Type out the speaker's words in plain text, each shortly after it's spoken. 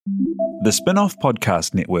The Spin-off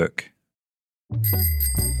Podcast Network.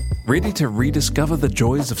 Ready to rediscover the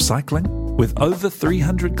joys of cycling? With over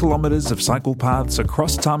 300 kilometres of cycle paths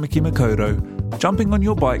across Tāmaki Makaurau, jumping on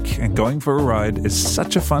your bike and going for a ride is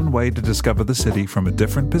such a fun way to discover the city from a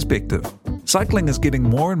different perspective. Cycling is getting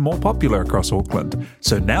more and more popular across Auckland,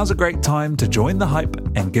 so now's a great time to join the hype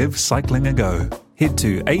and give cycling a go. Head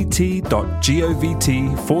to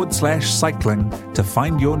at.govt/cycling to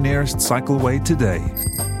find your nearest cycleway today.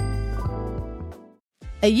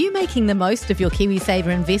 Are you making the most of your KiwiSaver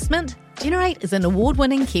investment? Generate is an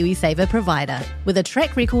award-winning KiwiSaver provider with a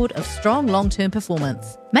track record of strong long-term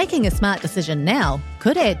performance. Making a smart decision now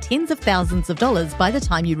could add tens of thousands of dollars by the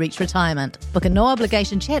time you reach retirement. Book a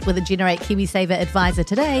no-obligation chat with a Generate KiwiSaver advisor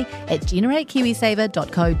today at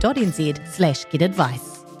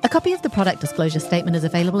generatekiwisaver.co.nz/get-advice. A copy of the product disclosure statement is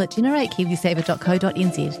available at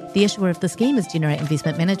generatekiwisaver.co.nz. The issuer of the scheme is Generate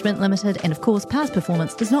Investment Management Limited, and of course, past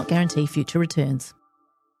performance does not guarantee future returns.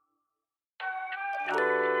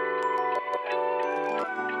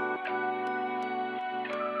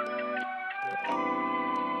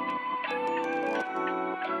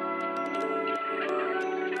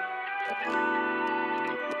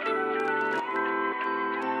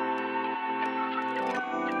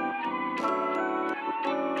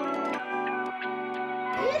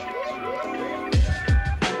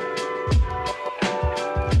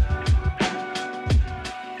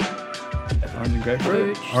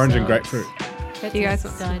 Orange and grapefruit. Do you guys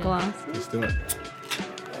want some glasses? Let's do it.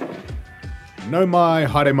 Nau mai,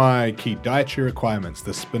 haere mai, ki dietary requirements,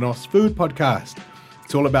 the Spin-off's food podcast.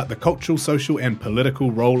 It's all about the cultural, social and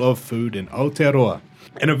political role of food in Aotearoa.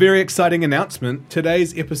 And a very exciting announcement,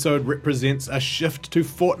 today's episode represents a shift to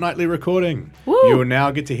fortnightly recording. Woo! You will now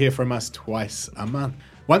get to hear from us twice a month.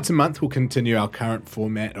 Once a month, we'll continue our current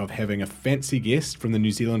format of having a fancy guest from the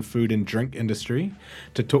New Zealand food and drink industry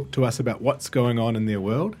to talk to us about what's going on in their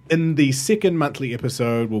world. In the second monthly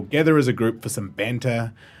episode, we'll gather as a group for some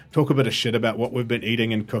banter, talk a bit of shit about what we've been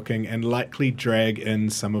eating and cooking, and likely drag in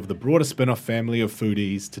some of the broader Spin-off family of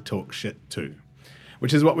foodies to talk shit too.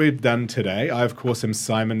 Which is what we've done today. I, of course, am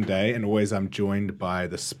Simon Day, and always I'm joined by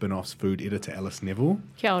the Spin-off's food editor, Alice Neville.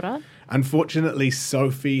 Kia ora. Unfortunately,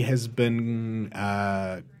 Sophie has been,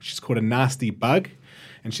 she's caught a nasty bug,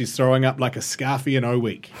 and she's throwing up like a scarfie in O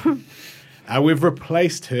week. We've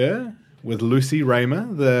replaced her with Lucy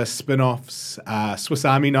Raymer, the Spin-off's Swiss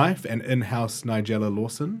Army knife and in-house Nigella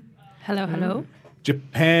Lawson. Hello, hello.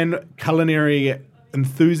 Japan culinary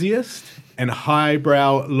enthusiast and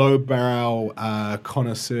highbrow, lowbrow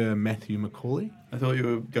connoisseur Matthew Macaulay. I thought you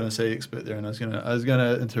were going to say expert there, and I was going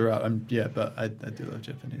to interrupt. But I do love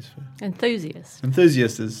Japanese food. Enthusiast.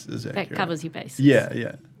 Enthusiast is accurate. That covers your bases.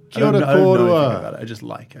 Yeah. Kia ora I don't know anything kōrua. about it. I just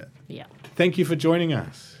like it. Yeah. Thank you for joining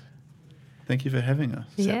us. Thank you for having us.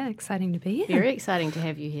 Yeah, exciting to be here. Very exciting to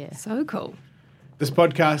have you here. So cool. This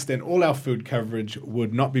podcast and all our food coverage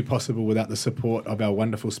would not be possible without the support of our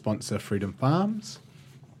wonderful sponsor, Freedom Farms.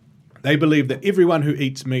 They believe that everyone who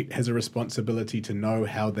eats meat has a responsibility to know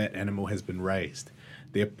how that animal has been raised.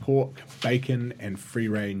 Their pork, bacon, and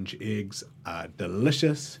free-range eggs are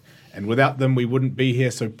delicious, and without them we wouldn't be here,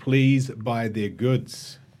 so please buy their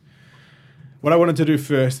goods. What I wanted to do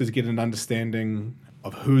first is get an understanding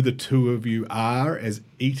of who the two of you are as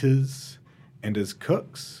eaters and as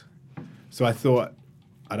cooks. So I thought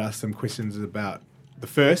I'd ask some questions about the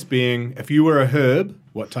first being, if you were a herb,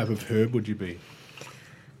 what type of herb would you be?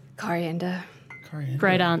 Coriander.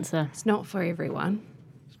 Great answer. It's not for everyone.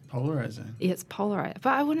 It's polarizing. Yeah, it's polarizing.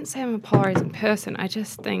 But I wouldn't say I'm a polarizing person. I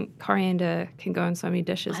just think coriander can go in so many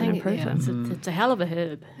dishes and improve them. It's a hell of a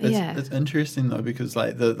herb. It's interesting though, because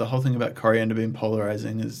like the whole thing about coriander being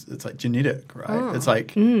polarizing is it's like genetic, right? Oh. It's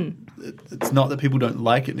like it's not that people don't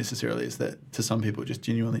like it necessarily. It's that to some people it just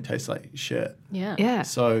genuinely tastes like shit. Yeah.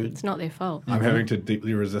 So it's not their fault. I'm having to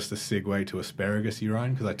deeply resist a segue to asparagus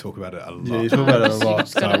urine because I talk about it a lot. Yeah, you talk about it a lot.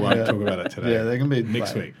 So I won't talk about it today. Yeah, they can be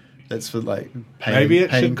next like, week. That's for like maybe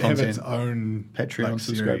it should content. have its own Patreon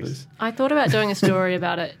subscribers. I thought about doing a story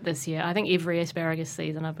about it this year. I think every asparagus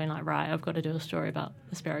season I've been like, right, I've got to do a story about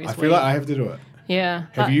asparagus. I feel like I have to do it. Yeah.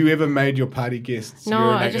 Have you ever made your party guests I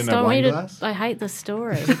urinate just in a don't wine read glass? it. I hate the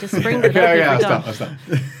story. It just brings it up Okay, every time. I'll stop.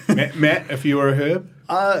 Matt, if you were a herb?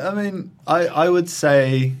 I mean, I would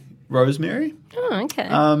say rosemary. Oh, okay.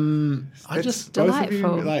 I just both of you,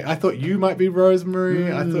 delightful. like I thought you might be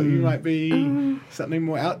rosemary. I thought you might be something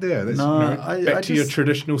more out there. That's, back to your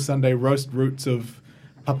traditional Sunday roast roots of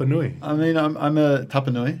Papa Nui. I mean, I'm a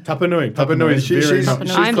Tapa Nui. Tapa Nui is She's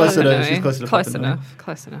closer to. She's closer to Close Papa Nui. enough.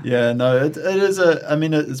 Close enough. Yeah, no, it is a. I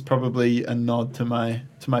mean, it's probably a nod to my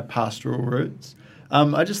pastoral roots.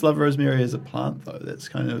 I just love rosemary as a plant, though. That's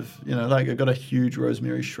kind of, like I've got a huge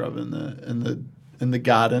rosemary shrub in the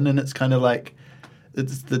garden, and it's kind of like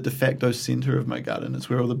it's the de facto center of my garden. It's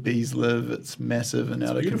where all the bees live. It's massive and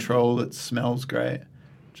out of control. It smells great.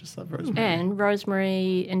 Just love rosemary. And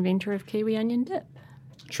rosemary, inventor of kiwi onion dip.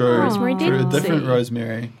 True. Rosemary True. Dempsey. Different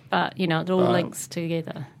rosemary. But, it all links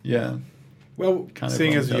together. Yeah. Well, Kind of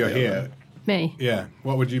seeing as one you're without the here, other. Me? yeah,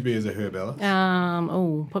 what would you be as a herb, Alice?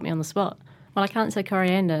 Put me on the spot. Well, I can't say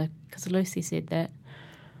coriander because Lucy said that.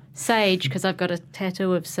 Sage, because I've got a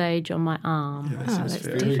tattoo of sage on my arm. Yeah, That's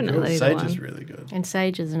fair. definitely the Sage one. is really good. And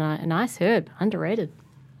sage is a nice herb, underrated.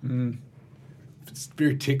 It's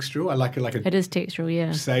very textural. I like it like It a is textural,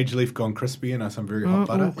 yeah. sage leaf gone crispy and some very hot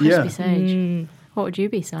butter. Crispy Yeah. sage. What would you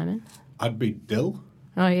be, Simon? I'd be dill.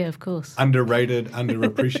 Oh, yeah, of course. Underrated,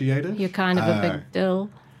 underappreciated. You're kind of a big dill.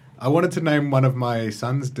 I wanted to name one of my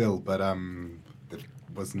sons Dill, but it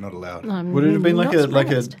was not allowed. Would it have been like not a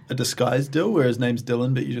surprised. disguised Dill, where his name's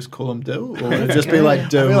Dylan, but you just call him Dill? Or would it just be like I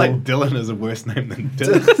Dill? feel like Dylan is a worse name than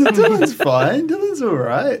Dill. Dylan's fine. Dylan's all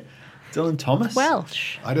right. Dylan Thomas.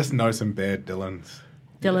 Welsh. I just know some bad Dylans.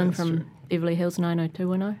 Dylan that's from true. Beverly Hills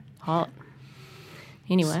 90210. Hot.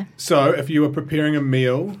 Anyway. So, if you were preparing a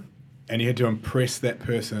meal and you had to impress that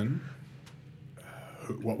person,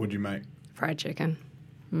 what would you make? Fried chicken.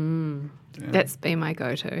 That's been my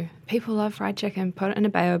go-to. People love fried chicken. Put it in a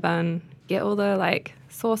bao bun. Get all the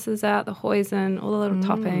sauces out, the hoisin, all the little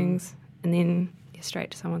toppings, and then you're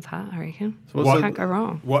straight to someone's heart. I reckon. So what's Can't go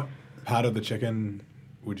wrong. What part of the chicken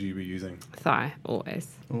would you be using? Thigh,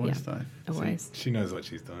 always. Always Yeah, thigh. always. She knows what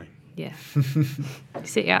she's doing. Yeah.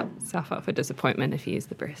 Set yourself up for disappointment if you use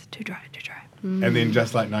the breast. Too dry, too dry. And then,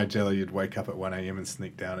 just like Nigella, you'd wake up at 1 a.m. and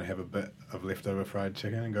sneak down and have a bit of leftover fried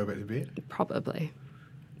chicken and go back to bed? Probably.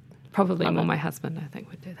 Probably more my husband, I think,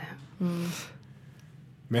 would do that.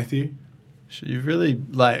 Matthew? So you've really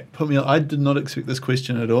put me on. I did not expect this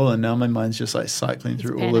question at all, and now my mind's just cycling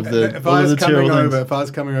through all of the If all I of was the coming terrible things. over, if I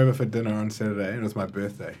was coming over for dinner on Saturday and it was my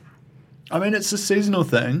birthday, I mean, it's a seasonal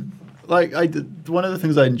thing. One of the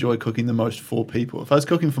things I enjoy cooking the most for people. If I was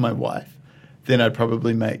cooking for my wife, then I'd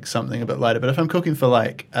probably make something a bit lighter. But if I'm cooking for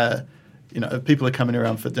if people are coming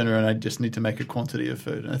around for dinner and I just need to make a quantity of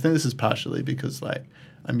food, and I think this is partially because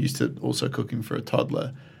I'm used to also cooking for a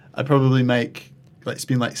toddler, I'd probably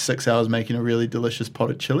spend 6 hours making a really delicious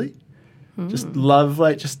pot of chili. Just love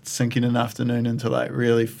just sinking an afternoon into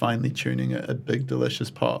really finely tuning a big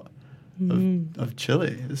delicious pot of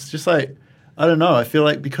chili. It's just I don't know. I feel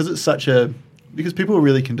like because because people are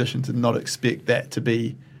really conditioned to not expect that to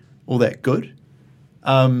be all that good.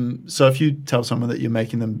 So if you tell someone that you're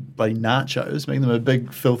making them bloody nachos, making them a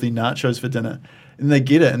big filthy nachos for dinner, and they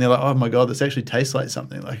get it and they're like, oh my God, this actually tastes like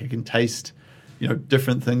something. I can taste,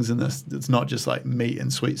 different things in this. It's not just meat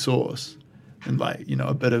and sweet sauce and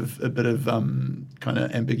a bit of kind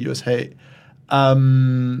of ambiguous heat.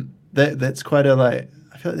 That's quite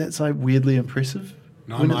I feel like that's weirdly impressive.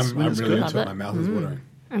 no, when I'm it's really good. into it. My mouth is watering.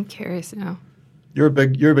 I'm curious now. You're a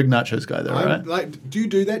big nachos guy though, right? Do you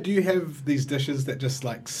do that? Do you have these dishes that just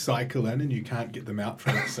cycle in and you can't get them out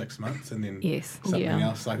for 6 months and then Yes. something Yeah.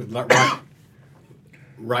 else cycles?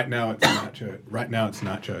 Right now it's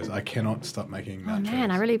nachos. I cannot stop making nachos. Oh,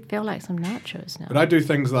 man, I really feel like some nachos now. But I do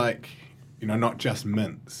things not just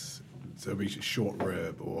mince. So it'll be short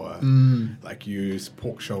rib or use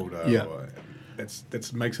pork shoulder. Yeah. Or,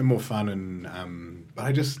 that makes it more fun and but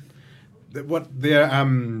I just the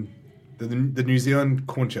New Zealand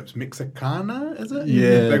corn chips, Mexicana, is it?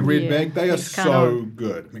 Yeah. Big red Yeah. bag. They are Mexicano. so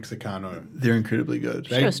good. Mexicano. They're incredibly good.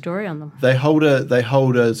 Show a story on them. They hold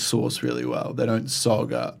a sauce really well. They don't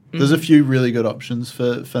sog up. There's a few really good options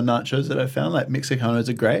for nachos that I found. Mexicanos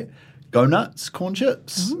are great. Go Nuts corn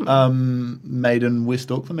chips, made in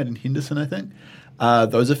West Auckland, made in Henderson, I think.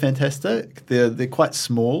 Those are fantastic. They're quite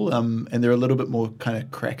small and they're a little bit more kind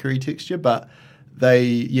of crackery texture, but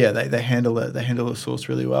they handle it. They handle the sauce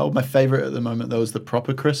really well. My favorite at the moment though is the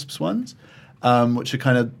Proper Crisps ones, which are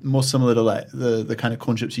kind of more similar to the kind of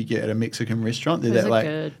corn chips you get at a Mexican restaurant. They're Those that are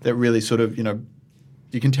good. that really sort of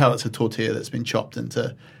you can tell it's a tortilla that's been chopped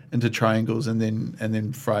into triangles and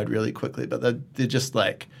then fried really quickly. But they're just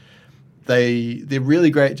they're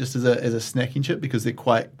really great just as a snacking chip because they're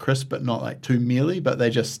quite crisp but not too mealy. But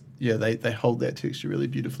they just they hold that texture really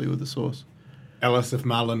beautifully with the sauce. Alice, if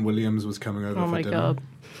Marlon Williams was coming over Oh for my dinner,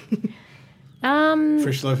 God.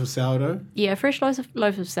 fresh loaf of sourdough. Yeah, fresh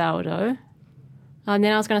loaf of sourdough. And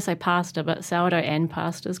then I was going to say pasta, but sourdough and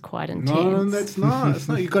pasta is quite intense. No, that's not. It's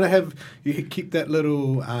not. You keep that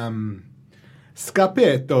little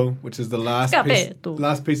Scarpetto, which is the last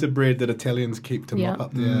Scarpetto. piece of bread that Italians keep to Yeah. mop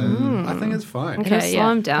up their... I think it's fine. Okay. He'll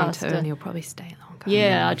slow him down faster. too, and he'll probably stay longer.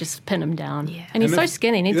 Yeah, I just pin him down. Yeah. And he's And so if-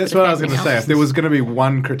 skinny. He needs That's a bit what of I was fat going to now. say. If there was going to be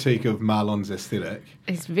one critique of Marlon's aesthetic,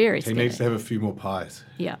 He's very he skinny. needs to have a few more pies.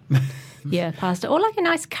 Yeah. Yeah, pasta. Or like a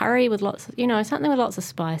nice curry with lots of, something with lots of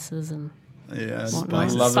spices and Yeah, whatnot. I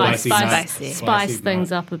love Spice, it. Spicy. spice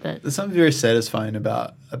things night. up a bit. There's something very satisfying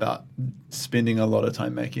about spending a lot of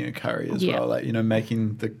time making a curry as Yeah. well. Like,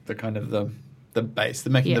 making the kind of the base,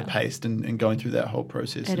 making the Yeah. paste and going through that whole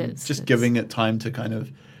process. It and is. just It's- giving it time to kind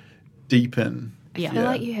of deepen. Yeah. I feel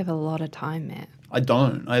like you have a lot of time, Matt. I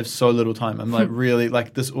don't. I have so little time. I'm like really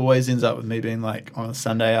like this always ends up with me being like on a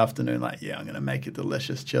Sunday afternoon, like, yeah, I'm gonna make a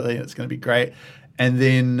delicious chili and it's gonna be great. And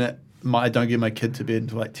then I don't get my kid to bed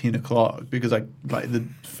until like 10 o'clock because the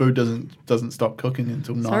food doesn't stop cooking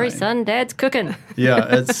until 9. Sorry, son, Dad's cooking. Yeah,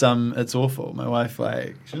 it's awful. My wife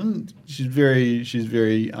she's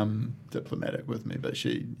very diplomatic with me, but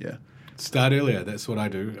Start earlier. That's what I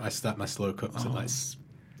do. I start my slow cooks at like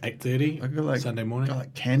 8:30 I got like Sunday morning. got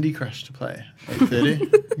like Candy Crush to play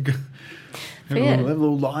 8:30. have a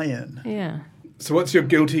little lie-in. Yeah. So what's your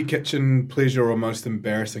guilty kitchen pleasure or most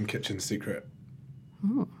embarrassing kitchen secret?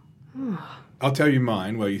 I'll tell you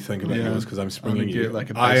mine while you think about Yeah. yours because I'm springing get you.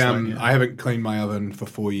 like a I baseline, yeah. I haven't cleaned my oven for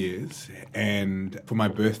 4 years, and for my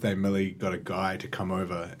birthday, Millie got a guy to come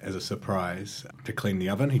over as a surprise to clean the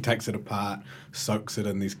oven. He takes it apart, soaks it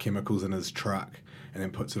in these chemicals in his truck, and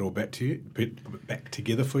then puts it all back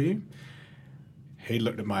together for you. He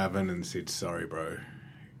looked at my oven and said, "Sorry, bro,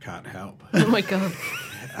 can't help." Oh my God.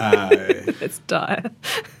 It's dire.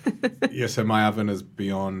 Yeah, so my oven is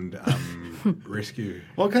beyond rescue.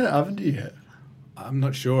 What kind of oven do you have? I'm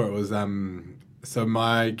not sure. It was so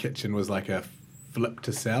my kitchen was like a flip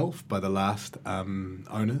to sell by the last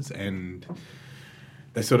owners, and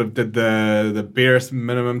they sort of did the barest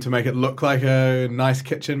minimum to make it look like a nice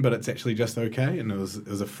kitchen, but it's actually just okay. And it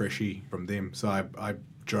was a freshie from them. So I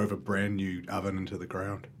drove a brand new oven into the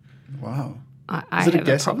ground. Wow. I Is it a have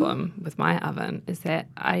a gas oven? problem with my oven is that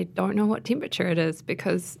I don't know what temperature it is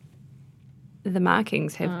because the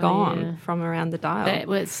markings have gone yeah. from around the dial.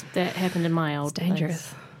 That happened in my old It's dangerous.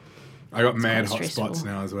 place. I got mad quite hot spots stressful.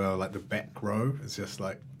 now as well. Like the back row is just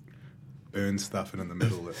like burns stuff, and in the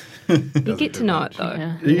middle You doesn't get do to know much. it though.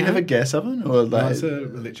 Yeah. Do you have a gas oven or No, like? it's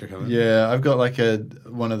an electric oven. Yeah, I've got like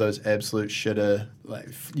one of those absolute shitter, like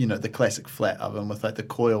the classic flat oven with like the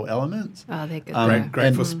coil elements. Oh, they're good. Um, though.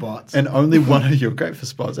 Great for spots. And only one of you're great for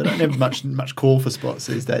spots. I don't have much call for spots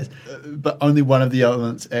these days, but only one of the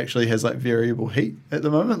elements actually has like variable heat at the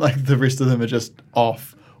moment. Like the rest of them are just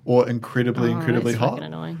off or incredibly That's hot. fucking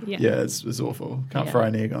annoying. Yeah, it's awful. Can't Yeah. fry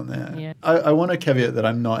an egg on that. Yeah. I want to caveat that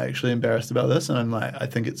I'm not actually embarrassed about this, and I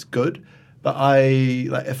think it's good. But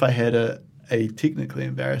if I had a technically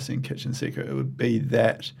embarrassing kitchen secret, it would be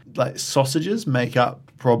that like sausages make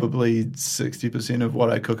up probably 60% of what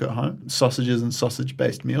I cook at home. Sausages and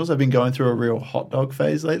sausage-based meals. I've been going through a real hot dog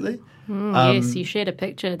phase lately. Yes, you shared a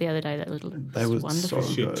picture the other day. That was They were wonderful.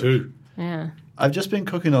 so Shit good. too. Yeah. I've just been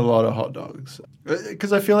cooking a lot of hot dogs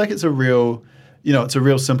because I feel like it's a real, it's a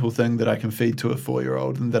real simple thing that I can feed to a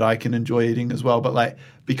 4-year-old and that I can enjoy eating as well. But like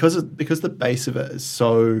because the base of it is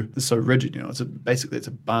so rigid, basically it's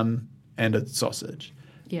a bun and a sausage.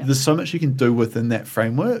 Yeah. There's so much you can do within that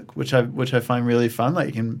framework, which I find really fun. Like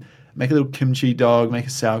you can make a little kimchi dog, make a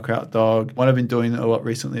sauerkraut dog. What I've been doing a lot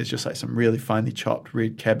recently is just like some really finely chopped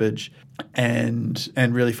red cabbage and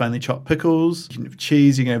really finely chopped pickles. You can have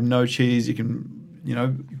cheese, you can have no cheese, you can, do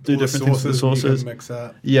All different things with the you sauces. can mix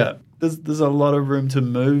up. Yeah. There's a lot of room to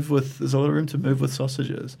move with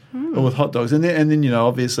sausages or with hot dogs. And then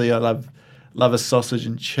obviously I love a sausage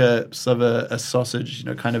and chips, love a sausage,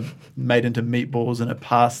 kind of made into meatballs and a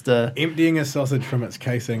pasta. Emptying a sausage from its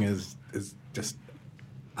casing is just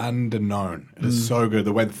underknown. It is so good.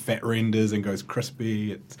 The way the fat renders and goes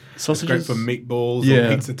crispy. It's great Sausages- for meatballs Yeah.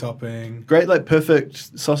 or pizza topping. Great, like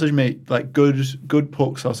perfect sausage meat, like good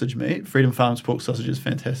pork sausage meat. Freedom Farms pork sausage is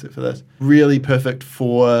fantastic for this. Really perfect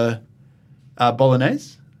for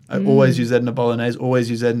bolognese. I always use that in a bolognese, always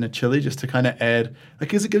use that in a chili just to kind of add,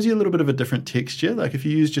 because it gives you a little bit of a different texture. Like if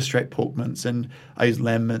you use just straight pork mince, and I use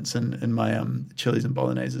lamb mince in my chilies and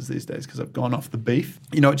bologneses these days because I've gone off the beef.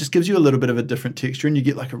 It just gives you a little bit of a different texture and you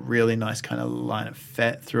get like a really nice kind of line of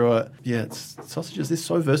fat through it. Yeah, sausages, they're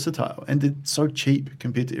so versatile and they're so cheap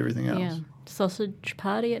compared to everything else. Yeah. Sausage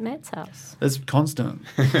party at Matt's house. It's constant.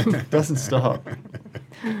 Doesn't stop.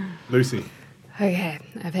 Lucy. Okay,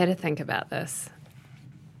 I've had to think about this.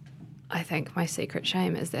 I think my secret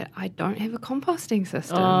shame is that I don't have a composting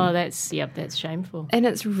system. Oh, that's shameful. And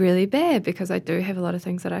it's really bad because I do have a lot of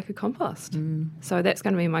things that I could compost. So that's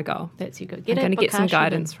going to be my goal. That's your good. I'm going to get some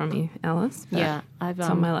guidance from you, Alice. but Yeah, I've it's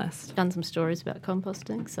on my list. done some stories about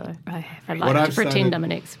composting, so I I'd What like I've to pretend started I'm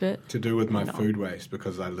an expert. to do with my food waste,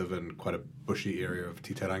 because I live in quite a bushy area of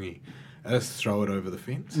Titarangi, I just throw it over the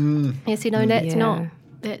fence. Yes, that's Yeah.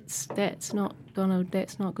 not.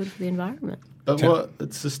 That's not good for the environment. But what?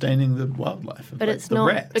 It's sustaining the wildlife. But like it's the not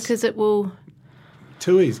rats. because it will.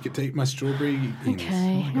 Tuis get to eat my strawberry beans.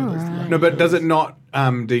 Okay, all right. No, but does it not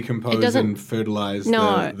decompose It doesn't- and fertilise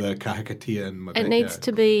No. the kahikatea in my It needs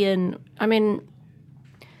to be in. I mean,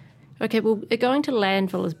 okay. Well, it going to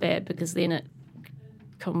landfill is bad because then it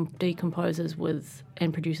decomposes with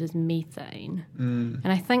and produces methane. And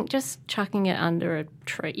I think just chucking it under a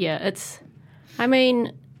tree. Yeah, it's. I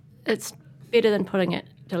mean, it's better than putting it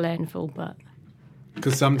to landfill, but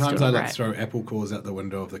Because sometimes Still I a like rat. throw apple cores out the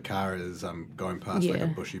window of the car as I'm going past like a Yeah.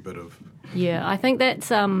 bushy bit of yeah, I think that's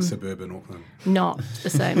suburban Auckland. not the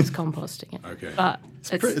same as composting it. Okay. But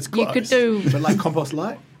it's you could close. do But like compost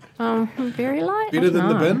light? very light. I Better don't than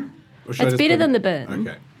the know. bin? Or should I It's just better put than it- the bin.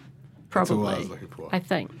 Okay. That's all I Probably. was looking for. I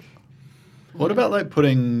think. What about like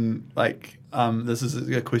putting like this is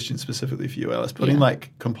a question specifically for you, Alice? Putting Yeah.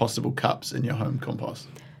 like compostable cups in your home compost,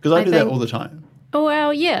 because I I do that think- all the time. Oh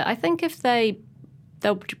well, yeah. I think if they'll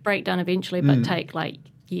break down eventually, but take like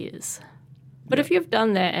years. But if you've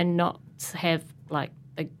done that and not have like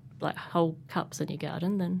big like whole cups in your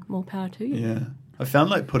garden, then more power to you. Yeah, I found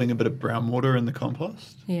like putting a bit of brown water in the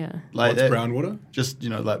compost. Yeah. Like What's brown water? Just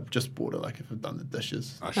like just water. Like if I've done the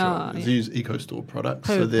dishes, Oh, sure. Oh, I yeah. use EcoStore products,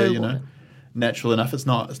 Poo- so they're poo water. natural enough. It's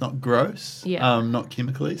not gross. Yeah. Not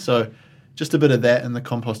chemically. So just a bit of that in the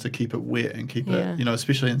compost to keep it wet and keep Yeah. it,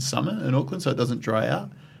 especially in summer in Auckland, so it doesn't dry out.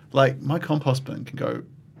 Like my compost bin can go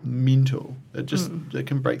mental. It just it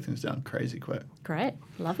can break things down crazy quick. Great.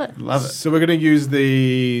 Love it. Love it. So we're going to use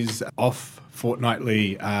these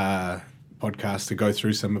fortnightly podcasts to go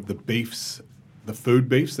through some of the beefs, the food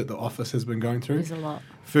beefs that the office has been going through. There's a lot.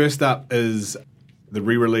 First up is the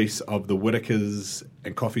re-release of the Whittaker's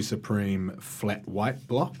and Coffee Supreme Flat White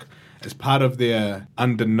block as part of their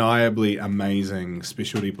undeniably amazing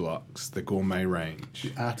specialty blocks, the gourmet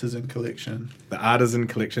range. Artisan collection. The artisan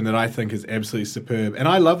collection that I think is absolutely superb. And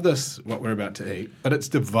I love this, what we're about to eat, but it's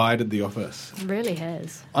divided the office. It really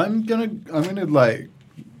has. I'm gonna like.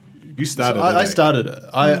 You started So I it. started it.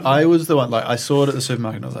 I was the one, like, I saw it at the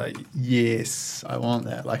supermarket and I was like, yes, I want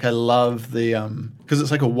that. Like, I love the, because it's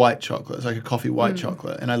like a white chocolate. It's like a coffee white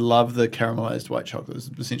chocolate. And I love the caramelized white chocolate. It's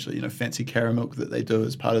essentially, fancy caramel that they do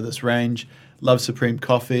as part of this range. Love Supreme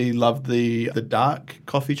Coffee. Love the dark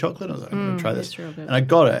coffee chocolate. I was like, I'm going to try this. that's real good. And I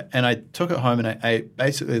got it. And I took it home and I ate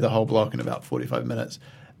basically the whole block in about 45 minutes.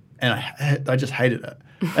 And I just hated it.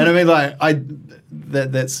 And I mean, like,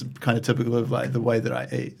 that's kind of typical of like the way that I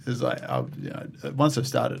eat. Is like, once I've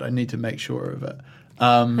started, I need to make sure of it.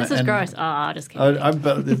 This is and gross. I just can't.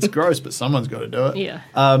 but it's gross, but someone's got to do it.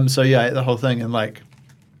 Yeah. So yeah, I ate the whole thing, and like,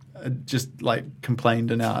 I just like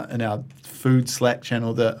complained in our food Slack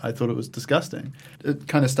channel that I thought it was disgusting. It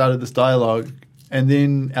kind of started this dialogue, and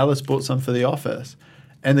then Alice bought some for the office.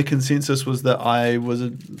 And the consensus was that I was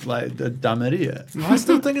a dumb idiot. I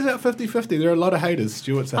still think it's about 50-50. There are a lot of haters.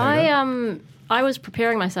 Stuart's a hater. I was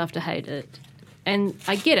preparing myself to hate it, and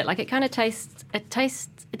I get it. Like it kind of tastes.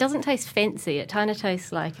 It doesn't taste fancy. It kind of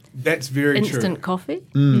tastes like That's very instant true. coffee,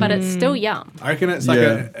 but it's still yum. I reckon it's like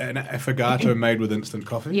Yeah. an affogato made with instant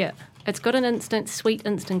coffee. Yeah, it's got an sweet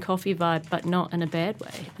instant coffee vibe, but not in a bad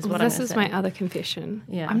way. Is what This I'm is gonna say. my other confession.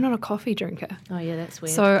 Yeah. I'm not a coffee drinker. Oh yeah, that's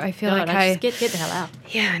weird. So I feel God, like just get the hell out.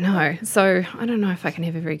 Yeah, I know. So I don't know if I can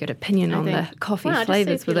have a very good opinion on the coffee Well, just see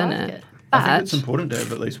flavours if you within like it. I think But it's important to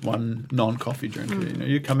have at least one non-coffee drinker.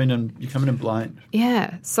 You come in blind.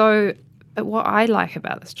 yeah, so but what I like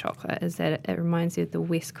about this chocolate is that it reminds you of the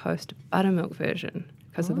West Coast buttermilk version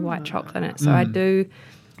because of the white chocolate in it. So I do.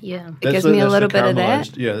 Yeah. It gives me a that's little the bit of that.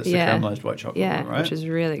 caramelised- Yeah, that's the caramelized white chocolate. Yeah, one, right? which is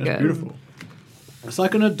really That's good. beautiful. It's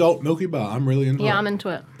like an adult Milky Bar. I'm really into it. Yeah, I'm into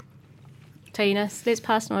it. Tina, let's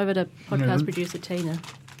pass on over to podcast producer Tina.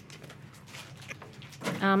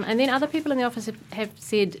 And then other people in the office have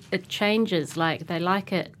said it changes, like they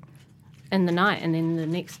like it in the night and then the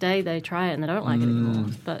next day they try it and they don't like it anymore.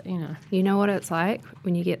 But, You know what it's like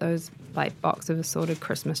when you get those like box of assorted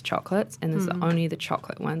Christmas chocolates and there's only the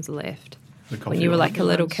chocolate ones left. The When coffee you were one. like a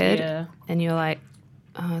little ones, kid yeah. and you're like,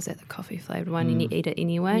 oh, is that the coffee flavoured one? And you eat it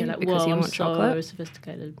anyway you're like, because whoa, you I'm want so chocolate.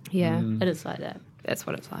 sophisticated. Yeah, It is like that. that's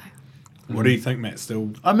what it's like. What do you think, Matt?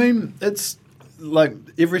 Still, I mean, it's like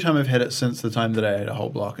every time I've had it since the time that I ate a whole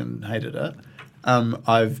block and hated it,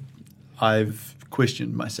 I've I've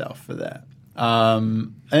questioned myself for that.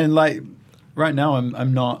 And like right now,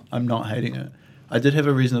 I'm not hating it. I did have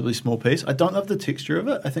a reasonably small piece. I don't love the texture of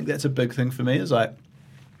it. I think that's a big thing for me. Is like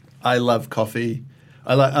I love coffee.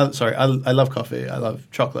 I love coffee. I love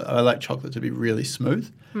chocolate. I like chocolate to be really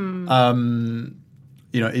smooth.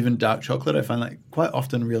 Even dark chocolate, I find like quite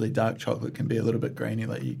often really dark chocolate can be a little bit grainy.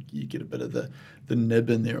 Like you get a bit of the nib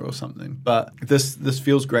in there or something. But this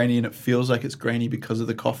feels grainy, and it feels like it's grainy because of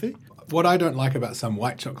the coffee. What I don't like about some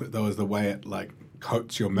white chocolate, though, is the way it like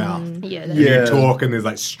coats your mouth. Yeah. And you talk and there's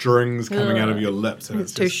like strings coming out of your lips, and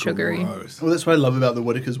it's too just sugary. gross. Well, that's what I love about the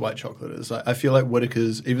Whittaker's white chocolate. Is like I feel like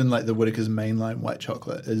Whittaker's, even like the Whittaker's mainline white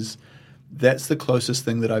chocolate, that's the closest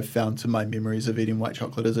thing that I've found to my memories of eating white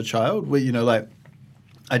chocolate as a child. Where like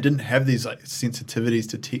I didn't have these like sensitivities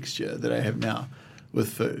to texture that I have now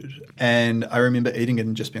with food, and I remember eating it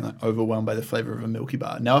and just being like overwhelmed by the flavor of a Milky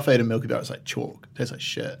Bar. Now if I eat a Milky Bar, it's like chalk. It tastes like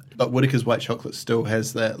shit. But Whittaker's white chocolate still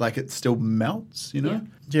has that, like it still melts, you know?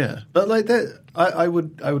 Yeah. But like that, I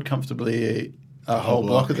would comfortably eat a whole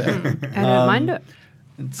block of that. I don't mind it.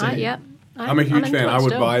 And see. I'm a huge into fan. it I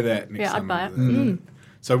would still. buy that next Yeah, I'd time. buy it.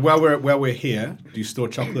 So while we're here, do you store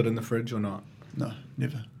chocolate in the fridge or not? No,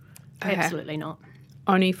 never. Okay. Absolutely not.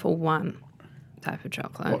 Only for one type of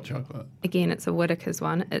chocolate. What chocolate? Again, it's a Whittaker's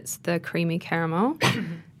one. It's the creamy caramel.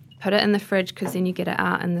 Put it in the fridge because then you get it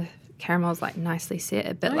out and the caramel's like nicely set,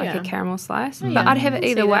 a bit like a caramel slice. But I'd have it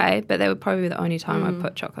either way, but that would probably be the only time I'd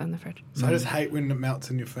put chocolate in the fridge. So I just hate when it melts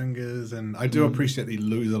in your fingers, and I do appreciate that you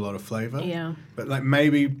lose a lot of flavour. Yeah. But like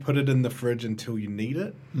maybe put it in the fridge until you need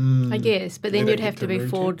it. I guess, but then Let it you'd get have to to be room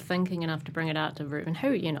forward thinking enough to bring it out to room. And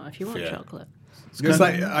who, if you want chocolate. It's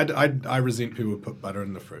like I resent people who put butter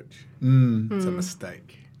in the fridge. It's a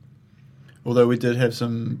mistake. Although we did have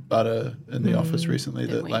some butter in the office recently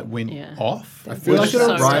that went off. I feel like it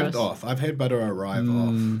so arrived gross. off. I've had butter arrive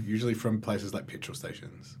off, usually from places like petrol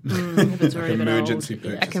stations. If it's Like already a bit emergency old.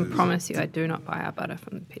 purchases. I can promise you I do not buy our butter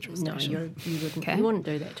from the petrol No, station. you wouldn't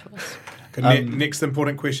do that to us. Okay, next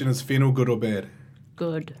important question is fennel good or bad?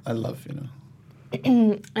 Good. I love fennel.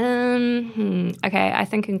 Okay, I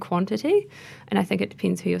think in quantity, and I think it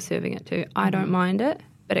depends who you're serving it to. I don't mind it,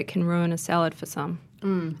 but it can ruin a salad for some.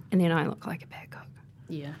 And then I look like a bad cook.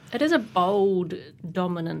 Yeah. It is a bold,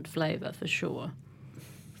 dominant flavour for sure.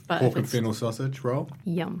 But Pork if and it's fennel sausage roll?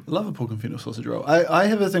 Yum. I love a pork and fennel sausage roll. I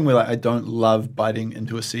have a thing where like I don't love biting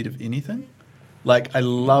into a seed of anything. Like I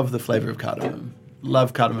love the flavour of cardamom.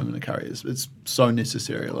 Love cardamom in a curry. It's so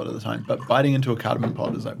necessary a lot of the time. But biting into a cardamom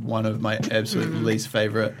pod is like one of my absolute least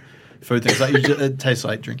favourite food things. Like it tastes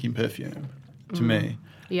like drinking perfume to me.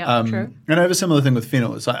 Yeah, true. And I have a similar thing with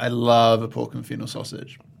fennel. It's like I love a pork and fennel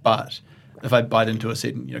sausage, but if I bite into a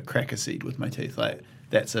seed and crack a seed with my teeth, like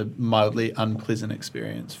that's a mildly unpleasant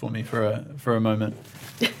experience for me for a moment.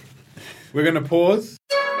 We're going to pause.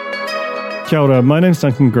 Kia ora, my name's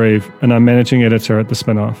Duncan Grieve and I'm managing editor at The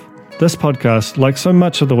Spin-Off. This podcast, like so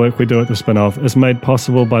much of the work we do at The Spin-Off, is made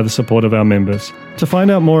possible by the support of our members. To find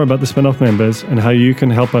out more about The Spin-Off members and how you can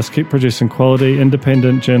help us keep producing quality,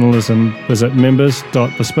 independent journalism, visit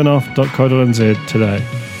members.thespinoff.co.nz today.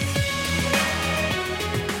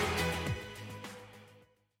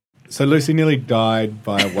 So Lucy nearly died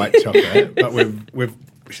by a white chocolate, but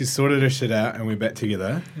she's sorted her shit out and we're back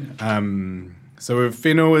together. So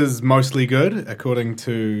fennel is mostly good, according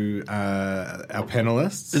to our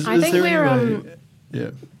panelists. I think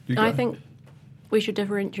I think we should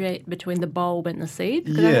differentiate between the bulb and the seed.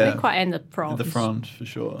 Because I think and the fronds. The frond, for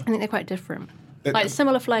sure. I think they're quite different. Like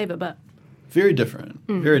similar flavour, but Very different.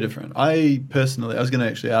 Very different. I personally, I was going to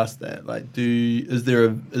actually ask that. Like, is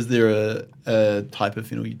there a type of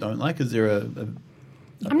fennel you don't like? Is there a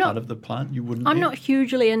part of the plant you wouldn't? I'm eat? not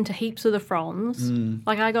hugely into heaps of the fronds.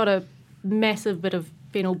 Like I got a massive bit of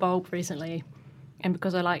fennel bulb recently, and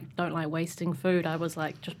because I don't like wasting food, I was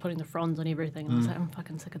like just putting the fronds on everything. And I was like, I'm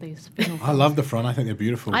fucking sick of these fennel. I love the frond. I think they're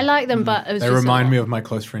beautiful. I like them, but it was They just remind me of my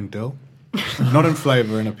close friend Dill. Not in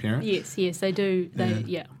flavour and appearance. Yes, they do.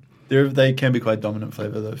 They can be quite dominant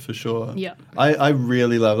flavour though, for sure. Yeah. I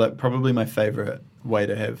really love, probably my favourite way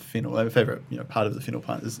to have fennel, my favourite part of the fennel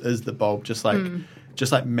plant is the bulb, just like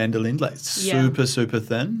mandolin, super, super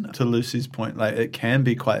thin. To Lucy's point, it can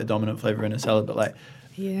be quite a dominant flavour in a salad, but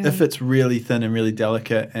if it's really thin and really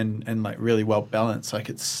delicate and really well balanced,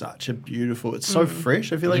 it's such a beautiful, it's so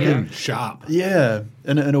fresh. I feel like sharp. Yeah,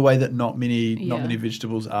 in a way that not many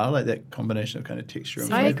vegetables are, that combination of kind of texture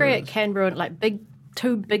and I flavour agree. is. It can ruin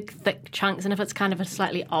two big thick chunks, and if it's kind of a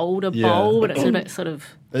slightly older Yeah. bowl, but it's a bit sort of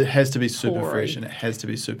It has to be super Porry. fresh, and it has to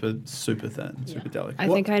be super thin, super delicate. I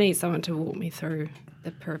think I need someone to walk me through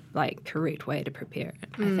the correct way to prepare it.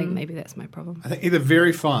 I think maybe that's my problem. I think either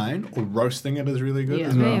very fine or roasting it is really good Yeah.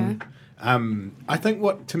 as well. Yeah. I think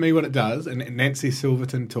what it does, and Nancy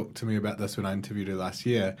Silverton talked to me about this when I interviewed her last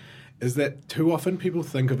year, is that too often people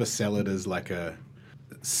think of a salad as like a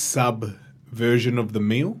sub version of the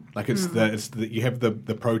meal. Like it's the you have the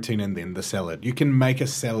protein and then the salad. You can make a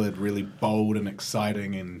salad really bold and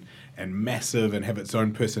exciting and massive and have its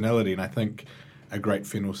own personality. And I think a great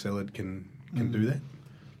fennel salad can do that.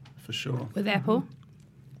 For sure. With apple?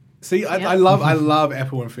 See, I love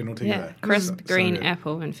apple and fennel together. Yeah, crisp So green good.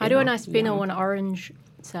 apple and I do a fennel. nice fennel and orange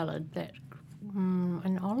salad that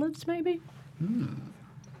and olives maybe.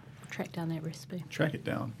 Track down that recipe. Track it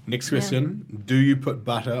down. Next question: do you put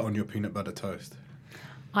butter on your peanut butter toast?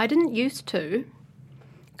 I didn't used to,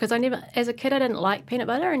 because I never, as a kid, I didn't like peanut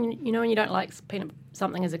butter, and you know when you don't like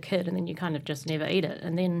something as a kid, and then you kind of just never eat it,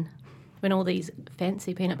 and then when all these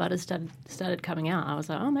fancy peanut butters started coming out, I was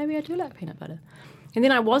like, oh, maybe I do like peanut butter, and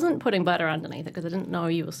then I wasn't putting butter underneath it because I didn't know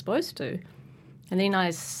you were supposed to, and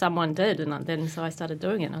then someone did, and then so I started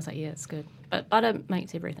doing it, and I was like, yeah, it's good, but butter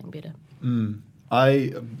makes everything better.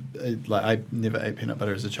 I never ate peanut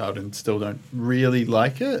butter as a child and still don't really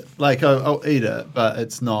like it. Like I'll eat it, but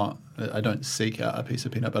it's not. I don't seek out a piece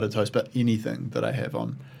of peanut butter toast. But anything that I have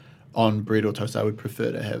on bread or toast, I would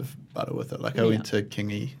prefer to have butter with it. Like I went to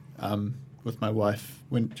Kingy with my wife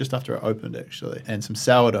just after it opened actually, and some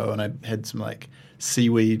sourdough, and I had some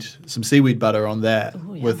seaweed butter on that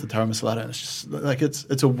with the taram salata. And it's just like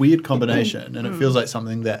it's a weird combination, and it feels like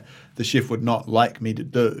something that the chef would not like me to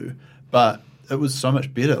do, but it was so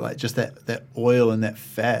much better. Like just that oil and that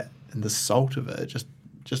fat and the salt of it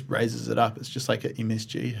just raises it up. It's just like an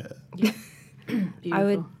MSG hit. I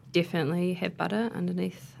would definitely have butter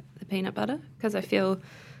underneath the peanut butter because I feel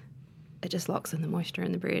it just locks in the moisture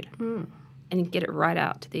in the bread and you get it right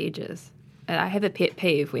out to the edges. And I have a pet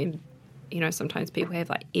peeve when, sometimes people have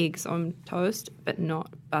eggs on toast but not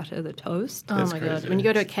butter the toast. Oh my god! When you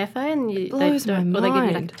go to a cafe and Blows my or they give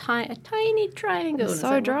you mind. a tiny triangle. It's and so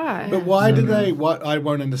like, dry. But why do they? What I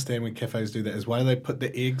won't understand when cafes do that is why do they put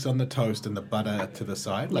the eggs on the toast and the butter to the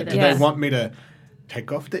side? Like, do Yeah. they want me to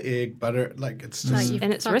take off the egg, butter? Like, it's No, just. you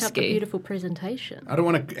And it's fuck up the risky. beautiful presentation. I don't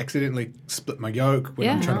want to accidentally split my yolk when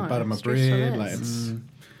I'm Yeah. trying to No, butter my stress for bread. this. Like, it's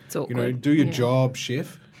It's awkward. do your job,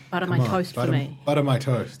 chef. Butter Come my on, toast for butter, me. Butter my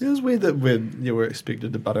toast. It was weird that we're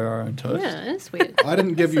expected to butter our own toast. Yeah, it's weird. I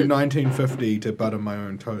didn't give you 1950 to butter my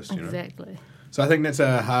own toast. Exactly. So I think that's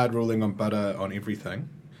a hard ruling on butter on everything.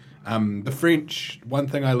 The French, one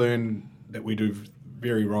thing I learned that we do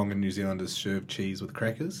very wrong in New Zealand is serve cheese with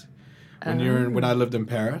crackers. When I lived in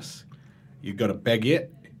Paris, you got a baguette,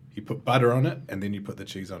 you put butter on it, and then you put the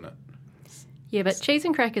cheese on it. Yeah, but cheese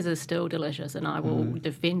and crackers is still delicious, and I will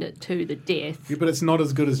defend it to the death. Yeah, but it's not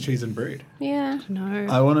as good as cheese and bread. Yeah. No.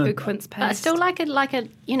 I wanna- Good quince paste. But I still like it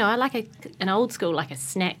I like an old school, like a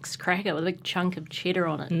snacks cracker with a big chunk of cheddar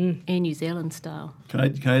on it, in New Zealand style. Can I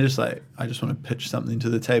just I just want to pitch something to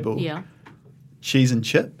the table. Yeah. Cheese and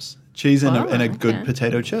chips. Cheese and a good okay.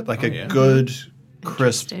 potato chip, like a yeah. good,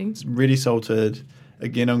 crisp, Interesting. ready salted.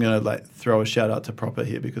 Again, I'm going to throw a shout out to Proper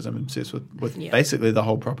here because I'm obsessed with Yeah. basically the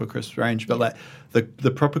whole Proper Crisps range. But the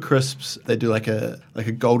Proper Crisps, they do like a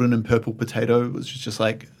golden and purple potato, which is just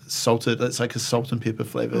salted. It's like a salt and pepper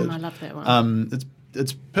flavored. I love that one.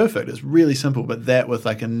 It's perfect. It's really simple, but that with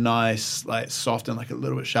a nice soft and a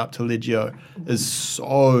little bit sharp taleggio is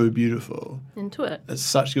so beautiful. Into it. It's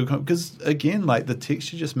such good because again, the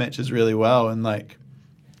texture just matches really well, and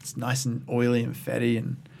it's nice and oily and fatty,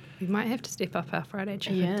 and We might have to step up our Friday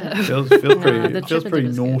chicken. Yeah. dip. feels the pretty chip pretty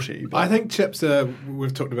is good. naughty. But I think chips are,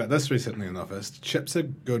 we've talked about this recently in the office, chips are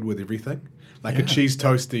good with everything. Like a cheese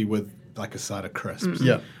toasty with a side of crisps.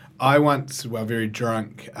 Yeah. I once, while very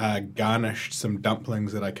drunk, garnished some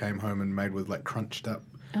dumplings that I came home and made with crunched up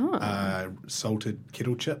salted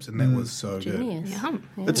kettle chips, and that was so good. Genius. Yum.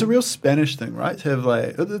 it's a real Spanish thing, right? To have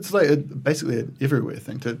it's basically an everywhere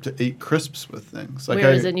thing to eat crisps with things.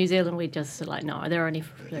 Whereas in New Zealand, we just no, they're a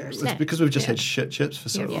it's snack. because we've just had shit chips for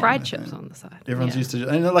so Yeah, long. fried I chips think. on the side. Everyone's Yeah. used to,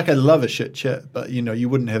 and I love a shit chip, but you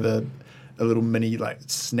wouldn't have a little mini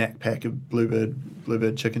snack pack of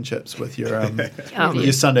bluebird chicken chips with your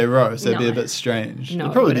your Sunday roast. That'd be a No. bit strange. No,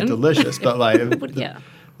 It'd probably it be wouldn't. delicious, but Yeah.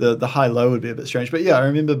 the high low would be a bit strange. But yeah, I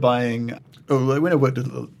remember buying when I worked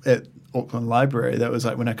at Auckland Library. That was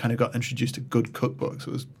like when I kind of got introduced to good cookbooks.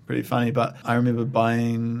 It was pretty funny. But I remember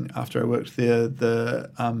buying, after I worked there, the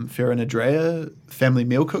Farah and Andrea family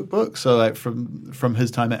meal cookbook. So like from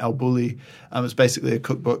his time at Al Bulli, it's basically a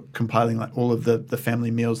cookbook compiling like all of the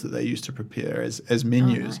family meals that they used to prepare as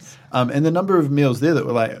menus. Oh, nice. And the number of meals there that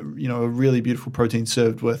were like, you know, a really beautiful protein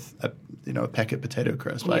served with a packet potato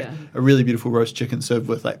crisp, like a really beautiful roast chicken served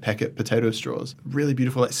with like packet potato straws, really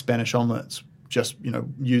beautiful like Spanish omelets, just, you know,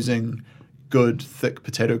 using good thick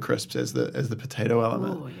potato crisps as the potato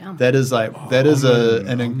element. Ooh, yum. That is like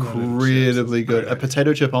an incredibly good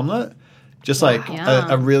potato chip omelet. Just like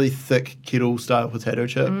a really thick kettle style potato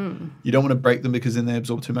chip. You don't want to break them because then they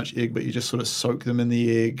absorb too much egg, but you just sort of soak them in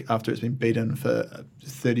the egg after it's been beaten for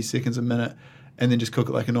 30 seconds, a minute, and then just cook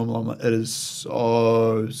it like a normal omelette. It is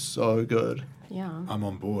so good. Yeah. I'm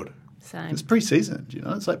on board. Same. It's pre-seasoned, you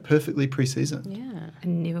know. It's like perfectly pre-seasoned. Yeah. I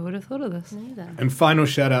never would have thought of this. Neither. And final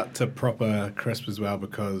shout out to Proper Crisp as well,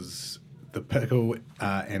 because the pickle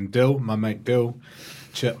and dill, my mate Dill,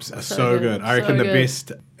 chips are so good. I reckon the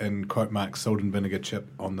best, in quote marks, salt and vinegar chip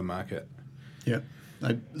on the market. Yeah,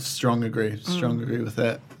 I strong agree with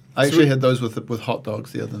that. I actually had those with hot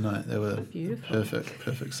dogs the other night. They were Beautiful.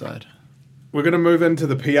 perfect side. We're going to move into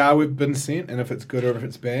the PR we've been sent, and if it's good or if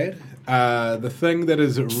it's bad. The thing that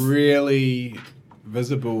is really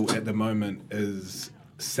visible at the moment is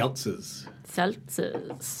seltzers.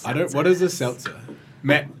 Seltzers. What is a seltzer?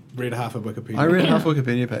 Matt read half of Wikipedia. I read half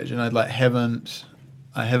Wikipedia page, and I haven't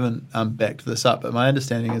backed this up, but my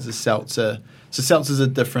understanding is a seltzer. So seltzers are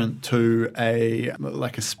different to a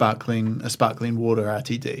sparkling water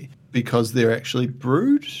RTD because they're actually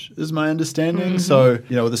brewed, is my understanding. Mm-hmm. So,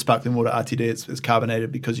 you know, with a sparkling water RTD, it's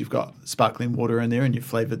carbonated because you've got sparkling water in there and you've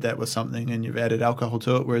flavored that with something and you've added alcohol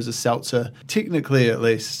to it, whereas a seltzer, technically at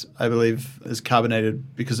least, I believe, is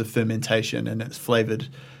carbonated because of fermentation and it's flavored.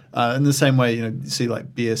 In the same way, you know, you see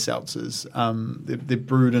like beer seltzers, they're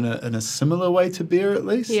brewed in a similar way to beer, at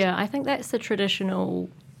least. Yeah, I think that's the traditional,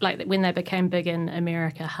 like when they became big in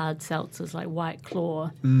America, hard seltzers like White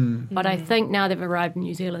Claw. But I think now they've arrived in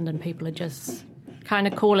New Zealand and people are just kind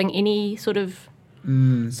of calling any sort of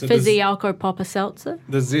fizzy alcohol pop a seltzer.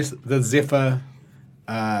 The Zephyr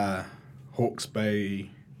Hawke's Bay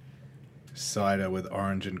cider with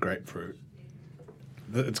orange and grapefruit.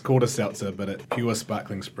 It's called a seltzer, but it's pure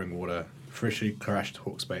sparkling spring water, freshly crushed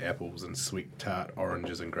Hawke's Bay apples, and sweet tart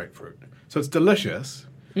oranges and grapefruit. So it's delicious,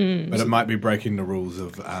 but it might be breaking the rules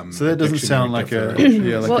of. So that doesn't sound like a.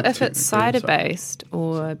 If it's cider based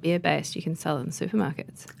or beer based, you can sell it in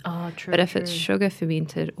supermarkets. Oh, true. But if it's sugar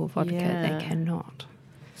fermented or vodka, they cannot.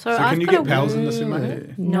 So can you get Pals in the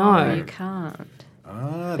supermarket? No, you can't.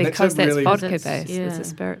 Because that's really vodka based. It's a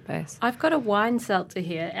spirit based. I've got a wine seltzer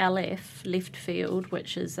here, LF, Left Field,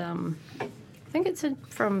 which is, I think it's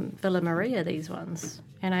from Villa Maria, these ones.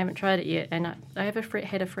 And I haven't tried it yet. And I have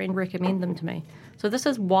had a friend recommend them to me. So this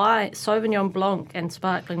is Sauvignon Blanc and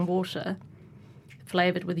sparkling water,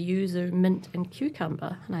 flavoured with yuzu, mint and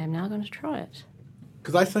cucumber. And I am now going to try it.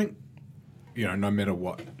 Because I think, you know, no matter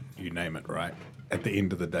what you name it, right? At the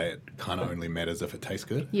end of the day, it kind of only matters if it tastes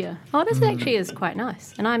good. Yeah. Oh, this actually is quite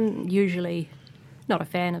nice. And I'm usually not a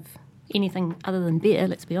fan of anything other than beer,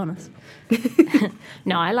 let's be honest.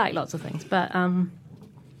 No, I like lots of things, but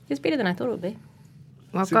it's better than I thought it would be.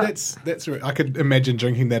 Well, So that's I could imagine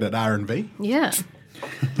drinking that at R&V, Yeah.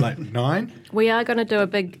 like 9. We are going to do a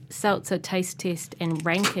big seltzer taste test and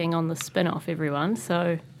ranking on the spin-off, everyone.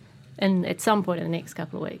 So at some point in the next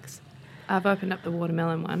couple of weeks. I've opened up the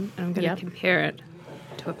watermelon one and I'm going to compare it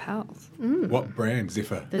to a Pals. What brand?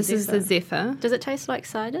 Zephyr. This is the Zephyr. Does it taste like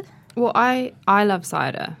cider? Well, I love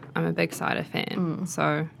cider. I'm a big cider fan.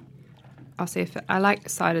 So I'll see if I like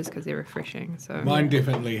ciders because they're refreshing. So Mine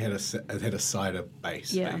definitely had a cider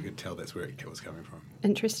base. Yeah. But you could tell that's where it was coming from.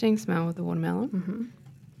 interesting smell with the watermelon.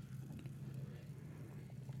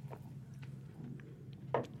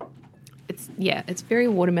 It's very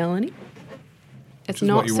watermelony. It's is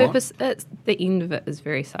not what you super. want. It's the end of it is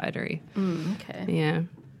very cidery. Okay. Yeah.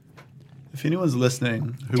 If anyone's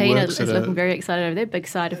listening who Tina works is at looking very excited over there. Big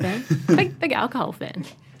cider fan. big alcohol fan.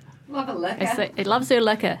 Love a liquor. It loves her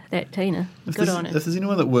liquor, that Tina. Good on if it. there's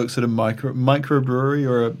anyone that works at a microbrewery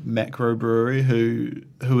or a macro brewery who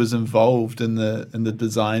is involved in the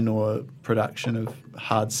design or production of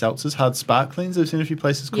hard seltzers, hard sparklings, I've seen a few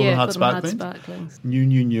places call them hard sparklings.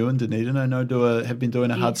 New in Dunedin, I know have been doing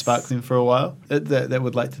a hard sparkling for a while. That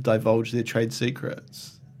would like to divulge their trade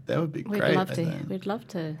secrets. That would be great. We'd love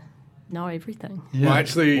to know everything. Yeah, Well,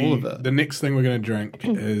 actually, all of it. the next thing we're going to drink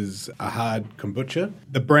is a hard kombucha.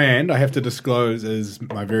 The brand, I have to disclose, is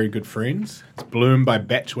my very good friends. It's Bloom by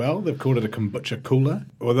Batchwell. They've called it a kombucha cooler.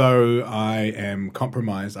 Although I am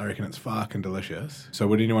compromised, I reckon it's fucking delicious. So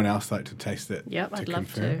would anyone else like to taste it? Yep, I'd love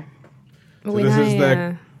confirm? to. So When this is I,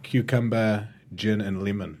 the cucumber, gin and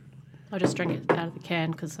lemon. I'll just drink it out of the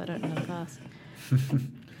can because I don't know the glass.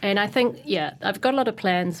 And I think, I've got a lot of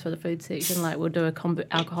plans for the food section. Like we'll do a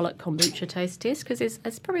alcoholic kombucha taste test because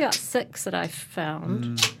it's probably about 6 that I've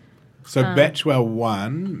found. So Batchwell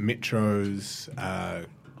won Metro's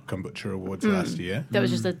kombucha awards last year. That was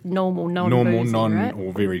just a normal, Normal, boozy, right?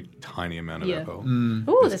 or very tiny amount of Yeah. alcohol.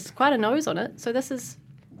 Oh, there's quite a nose on it. So this is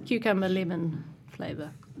cucumber lemon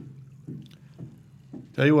flavour.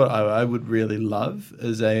 Tell you what, I would really love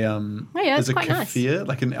is a it's is a quite nice. kefir,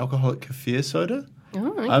 like an alcoholic kefir soda.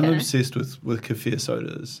 Oh, okay. I'm obsessed with kefir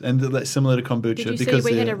sodas, and they're similar to kombucha Did you see because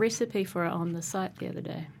we had they're- a recipe for it on the site the other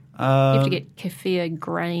day? You Um, have to get kefir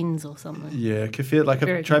grains or something. Yeah, kefir. Like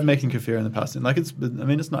Very I've tried making kefir in the past, and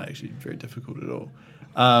it's not actually very difficult at all.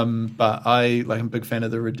 But I'm a big fan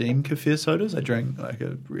of the Redeem kefir sodas. I drink like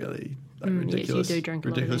a really Yes, you ridiculous, do drink a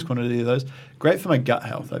lot of ridiculous them. quantity of those. Great for my gut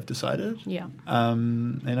health, I've decided. Yeah.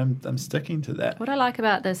 And I'm sticking to that. What I like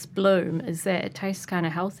about this Bloom is that it tastes kind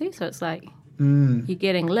of healthy. So it's like Mm. you're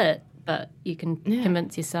getting lit, but you can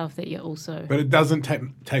convince yourself that you're also. But it doesn't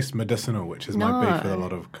taste medicinal, which is my beef with No, a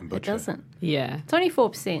lot of kombucha. It doesn't. Yeah. It's only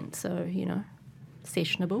 4%, so,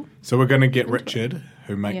 sessionable. So we're going to get Richard,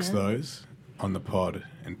 who makes Yeah. those, on the pod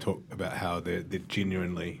and talk about how they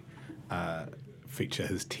genuinely feature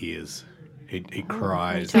his tears. He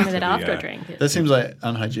cries. Tell me that after after I the, drank it. That seems like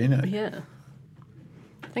unhygienic. Yeah.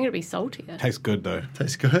 I think it'd be saltier. Tastes good though,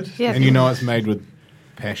 Tastes good. Yeah. and you know it's made with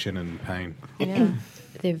passion and pain. Yeah.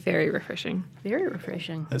 They're very refreshing. Very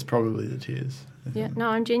refreshing. That's probably the tears. Yeah. No,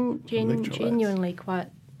 I'm Electrolytes. genuinely quite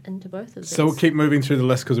into both of these. So we'll keep moving through the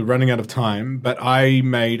list because we're running out of time. But I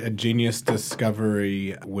made a genius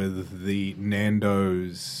discovery with the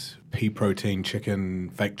Nando's pea protein chicken,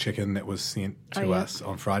 fake chicken that was sent to us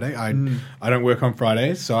on Friday. I don't work on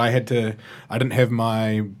Fridays, so I didn't have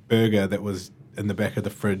my burger that was in the back of the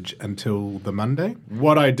fridge until the Monday.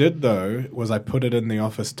 What I did though was I put it in the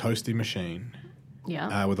office toasty machine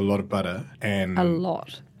Yeah. with a lot of butter and A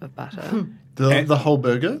lot of butter. The whole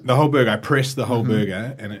burger. the whole burger. I pressed the whole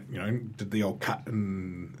burger, and it did the old cut.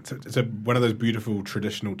 And it's one of those beautiful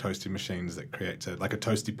traditional toasty machines that creates like a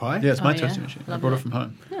toasty pie. Yeah, it's my Oh, yeah. toasting machine. I Love brought it that. from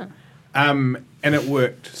home. Yeah. And it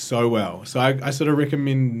worked so well. So I sort of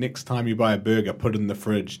recommend next time you buy a burger, put it in the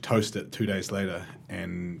fridge, toast it 2 days later,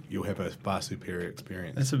 and you'll have a far superior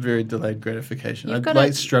experience. That's a very delayed gratification. You've I'd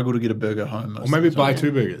gotta- struggle to get a burger home. Most Or maybe of the buy time.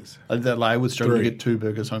 2 burgers. I would struggle 3. to get 2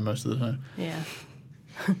 burgers home most of the time. Yeah.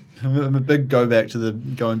 I'm a big going back to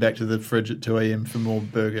the fridge at 2 a.m. for more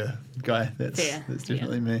burger guy. That's Fair,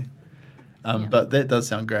 definitely me. Yeah. But that does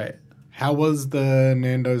sound great. How was the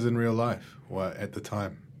Nando's in real life at the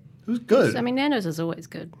time? It was good. I mean, Nando's is always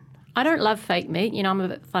good. I don't love fake meat. I'm a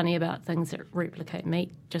bit funny about things that replicate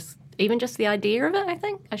meat. Even just the idea of it, I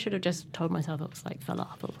think. I should have just told myself it was like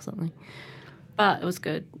falafel or something. But it was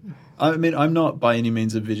good. I mean, I'm not by any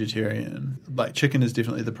means a vegetarian. Like, chicken is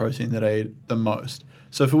definitely the protein that I eat the most.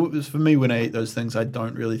 So for me, when I eat those things, I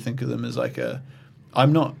don't really think of them as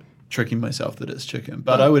I'm not tricking myself that it's chicken,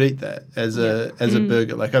 but I would eat that as a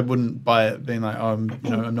burger. Like, I wouldn't buy it being like, I'm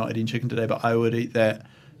not eating chicken today, but I would eat that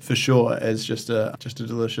for sure as just a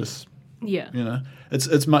delicious. Yeah.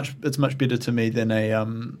 It's much better to me than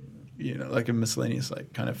like a miscellaneous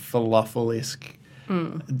like kind of falafel-esque.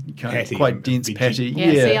 Kind Patty, of quite dense veggie. patty.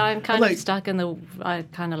 Yeah, see, I'm kind Like, of stuck in I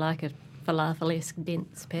kind of like a falafel-esque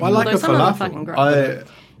dense patty. I like Although a some of them are falafel. fucking great.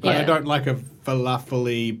 But I Yeah. don't like a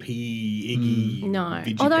falafel-y, pea, eggy No.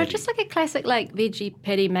 veggie Although patty. just like a classic like veggie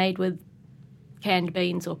patty made with canned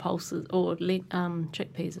beans or pulses or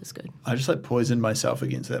chickpeas is good. I just like poisoned myself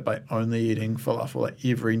against that by only eating falafel like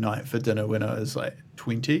every night for dinner when I was like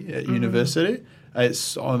 20 at university. I ate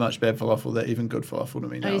so much bad falafel that even good falafel to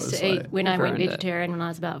me now I used is to eat like, when I went ruined it. vegetarian when I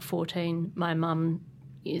was about 14. My mum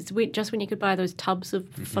just when you could buy those tubs of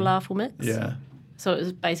falafel mix. yeah. So it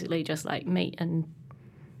was basically just like meat and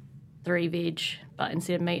 3 veg, but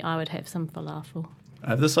instead of meat, I would have some falafel. I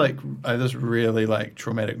have this really like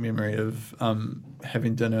traumatic memory of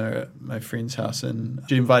having dinner at my friend's house, and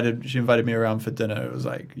she invited me around for dinner. It was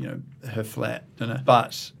like her flat dinner,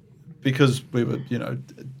 but because we were,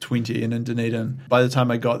 20 in Dunedin, by the time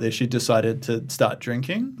I got there, she decided to start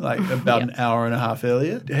drinking, like about an hour and a half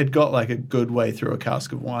earlier. Had got like a good way through a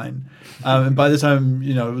cask of wine. And by the time,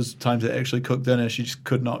 it was time to actually cook dinner, she just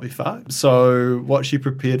could not be fucked. So what she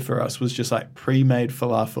prepared for us was just like pre-made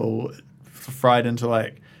falafel fried into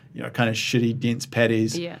like, kind of shitty, dense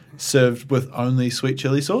patties served with only sweet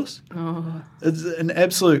chili sauce. Oh. It's an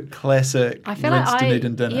absolute classic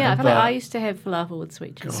Dunedin dinner. Yeah, I feel like I used to have falafel with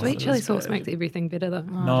sweet chili. Sweet chili sauce makes everything better, though.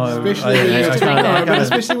 No,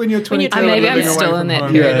 especially when you're 22. Maybe I'm still in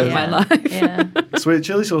that period of my life. Yeah. Sweet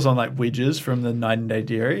chili sauce on like wedges from the Night and Day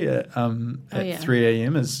Dairy at 3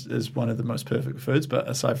 a.m. is one of the most perfect foods. But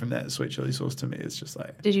aside from that, sweet chili sauce to me is just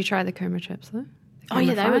like... Did you try the kumara chips, though? Oh,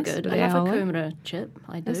 yeah, they were good. I love a kumara chip.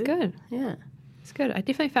 I do. That's good. Yeah. It's good. I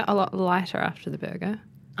definitely felt a lot lighter after the burger.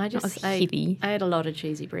 I just heavy. I ate a lot of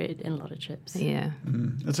cheesy bread and a lot of chips. Yeah.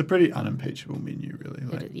 It's a pretty unimpeachable menu, really.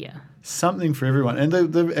 Like, Yeah. something for everyone. And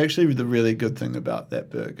actually, the really good thing about that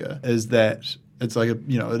burger is that it's like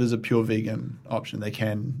it is a pure vegan option. They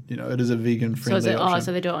can, it is a vegan friendly option.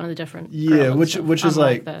 So they do it on the different. Yeah, grills, which is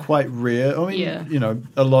like the, quite rare. I mean,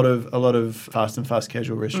 a lot of fast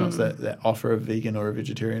casual restaurants that offer a vegan or a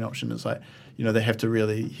vegetarian option is like, they have to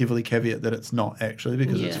really heavily caveat that it's not actually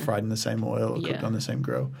because it's fried in the same oil or cooked on the same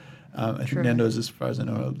grill. I think Nando's, as far as I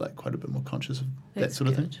know, are like quite a bit more conscious of that sort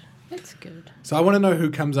of thing. That's good. So I want to know who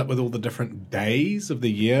comes up with all the different days of the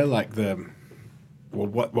year, like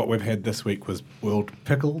what we've had this week was World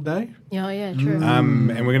Pickle Day. Oh, yeah, true. And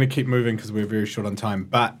we're going to keep moving because we're very short on time.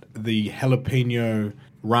 But the jalapeno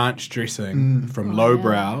ranch dressing from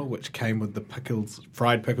Lowbrow, which came with the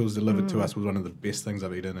fried pickles delivered to us, was one of the best things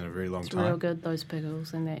I've eaten in a very long time. Real good, those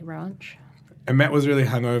pickles and that ranch. And Matt was really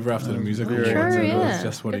hungover after the music awards, and it was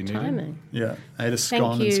just what good he needed. timing. Yeah, I ate a Thank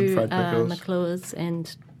scone you, and some fried pickles. McClure's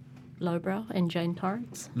and Lowbrow and Jane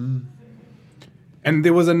Torrance. And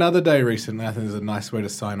there was another day recently, I think there's a nice way to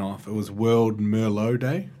sign off. It was World Merlot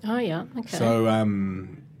Day. Oh, yeah, okay. So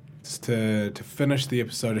just to finish the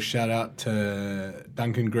episode, a shout out to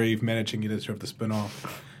Duncan Grieve, managing editor of the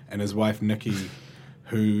spin-off, and his wife Nikki,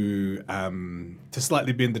 who, to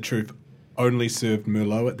slightly bend the truth, only served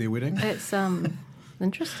Merlot at their wedding. It's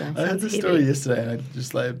interesting. I heard this story yesterday and it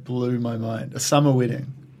just like blew my mind. A summer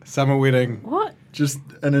wedding. Summer wedding. What? Just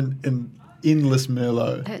an endless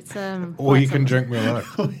Merlot. It's Or you can drink Merlot.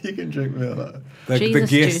 Or you can drink Merlot. The Jesus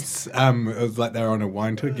guests, it was like they were on a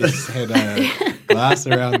wine tour. Guests had a glass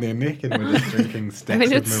around their neck and were just drinking stacks I mean,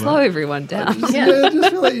 of it'd Merlot. slow everyone down. Yeah, I just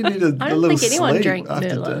feel like you need a I don't little think anyone sleep drank after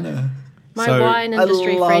Merlot. dinner. My So, wine I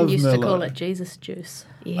industry love friend used to Merlot. call it Jesus juice.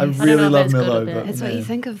 Yes. I don't really know if love that's good or Merlot, bad. but That's what you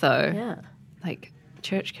think of, though. Yeah. Like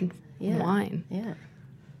church Yeah. wine. Yeah.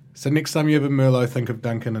 So next time you have a Merlot, think of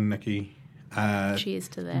Duncan and Nikki. Cheers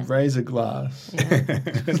to that. raise a glass. Yeah.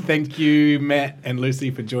 Thank you, Matt and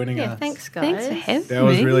Lucy, for joining Yeah, us. thanks, guys. Thanks for having me. That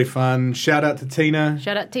was really fun. Shout out to Tina.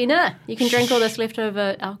 Shout out Tina. You can drink all this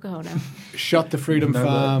leftover alcohol now. Shot the Freedom No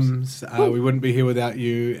Farms. We wouldn't be here without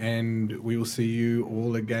you, and we will see you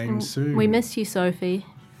all again soon. We miss you, Sophie.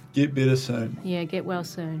 Get better soon. Yeah, get well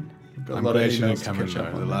soon. We've got I'm a lot of glad you emails didn't to come in, catch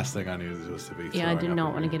up though. The on. last thing I knew was to be Yeah, I throwing did up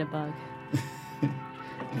not want to again. get a bug.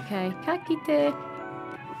 Okay, ka kite.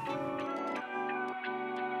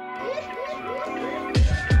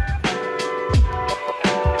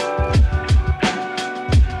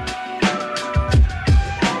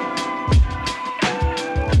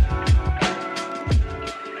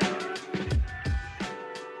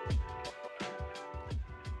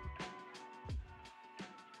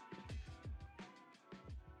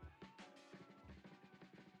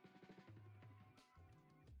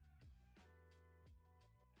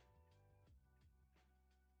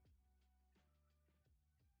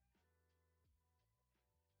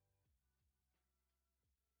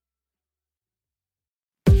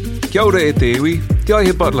 Kia ora e te iwi, Te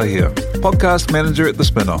Aihe Butler here, podcast manager at The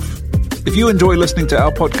Spinoff. If you enjoy listening to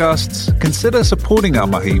our podcasts, consider supporting our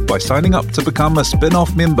mahi by signing up to become a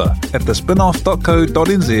Spinoff member at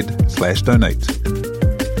thespinoff.co.nz/donate.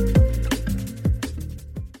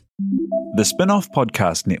 The Spinoff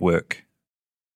Podcast Network.